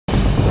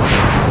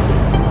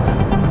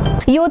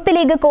Youth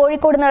league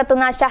Kozhikode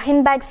നടത്തുന്ന Shaheen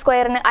bag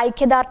സ്ക്വയറിന്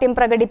ഐക്യദാർഢ്യം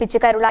പ്രകടിപ്പിച്ച്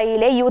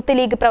കരുളായിയിലെ യൂത്ത്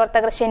ലീഗ്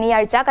പ്രവർത്തകർ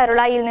ശനിയാഴ്ച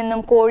കരുളായിയിൽ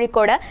നിന്നും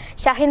കോഴിക്കോട്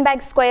ഷഹീൻ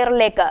ബാഗ്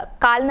സ്ക്വയറിലേക്ക്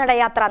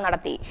കാൽനടയാത്ര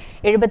നടത്തി.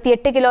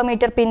 78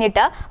 കിലോമീറ്റർ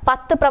പിന്നിട്ട്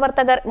 10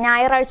 പ്രവർത്തകർ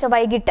ഞായറാഴ്ച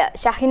വൈകിട്ട്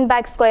ഷഹീൻ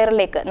ബാഗ്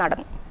സ്ക്വയറിലേക്ക്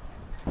നടന്നു.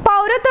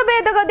 പൗരത്വ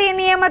ഭേദഗതി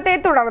നിയമത്തെ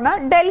തുടർന്ന്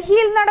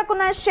ഡൽഹിയിൽ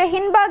നടക്കുന്ന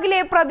ഷഹീൻ ബാഗിലെ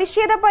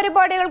പ്രതിഷേധ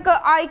പരിപാടികൾക്ക്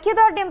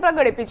ഐക്യദാർഢ്യം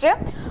പ്രകടിപ്പിച്ച്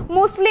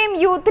മുസ്ലിം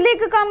യൂത്ത്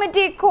ലീഗ്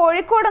കമ്മിറ്റി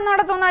കോഴിക്കോട്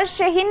നടത്തുന്ന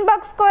ഷഹീൻ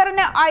ബാഗ്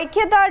സ്ക്വയറിന്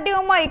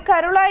ഐക്യദാർഢ്യവുമായി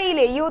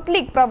കരുളായിയിലെ യൂത്ത്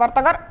ലീഗ്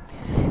പ്രവർത്തകർ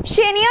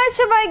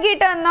ശനിയാഴ്ച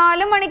വൈകിട്ട്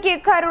 4 മണിക്ക്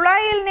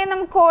കരുളായിയിൽ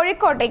നിന്നും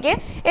കോഴിക്കോട്ടേക്ക്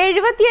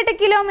 78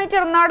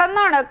 കിലോമീറ്റർ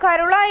നടന്നാണ്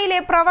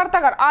കരുളായിലെ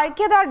പ്രവർത്തകർ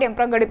ഐക്യദാർഢ്യം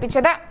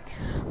പ്രകടിപ്പിച്ചത്.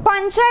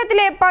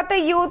 പഞ്ചായത്തിലെ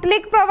 10 യൂത്ത്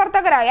ലീഗ്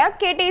പ്രവർത്തകരായ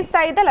KT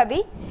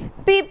Saidalavi,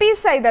 PP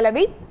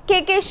Saidalavi,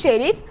 KK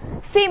Sharif,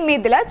 C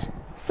മിദ്ലജ്,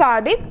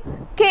 Sadiq,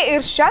 K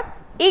Irshad,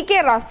 EK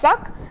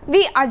Razak,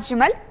 V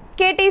Ajmal,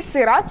 KT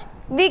Siraj,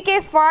 VK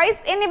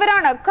Fayis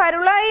എന്നിവരാണ്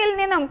കരുളായിയിൽ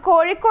നിന്നും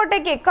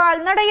കോഴിക്കോട്ടേക്ക്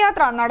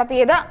കാൽനടയാത്ര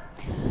നടത്തിയത്.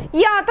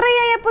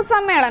 യാത്രയയപ്പ്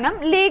സമ്മേളനം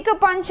ലീഗ്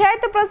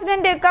പഞ്ചായത്ത്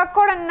പ്രസിഡന്റ്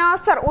കക്കോടൻ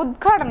നാസർ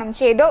ഉദ്ഘാടനം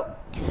ചെയ്തു.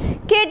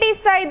 KT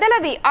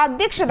സൈദലവി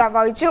അധ്യക്ഷത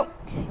വഹിച്ചു.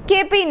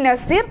 KP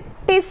Naseer,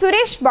 T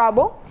Suresh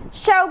Babu,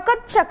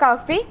 Shoukath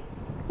ചക്കാഫി,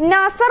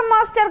 Nasar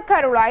master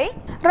Karulai,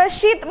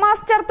 Rasheed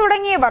master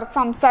തുടങ്ങിയവർ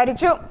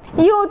സംസാരിച്ചു.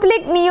 യൂത്ത്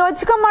ലീഗ്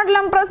നിയോജക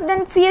മണ്ഡലം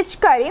പ്രസിഡന്റ് CH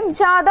കരീം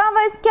ജാഥ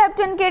വൈസ്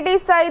ക്യാപ്റ്റൻ KT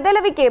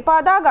സൈദലവിക്ക്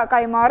പതാക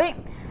കൈമാറി.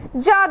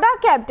 ജാഥ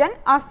ക്യാപ്റ്റൻ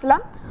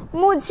അസ്ലം,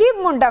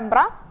 മുജീബ്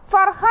മുണ്ടമ്പ്ര,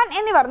 ഫർഹാൻ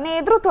എന്നിവർ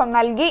നേതൃത്വം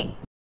നൽകി.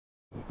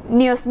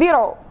 News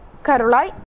bureau, Karulai.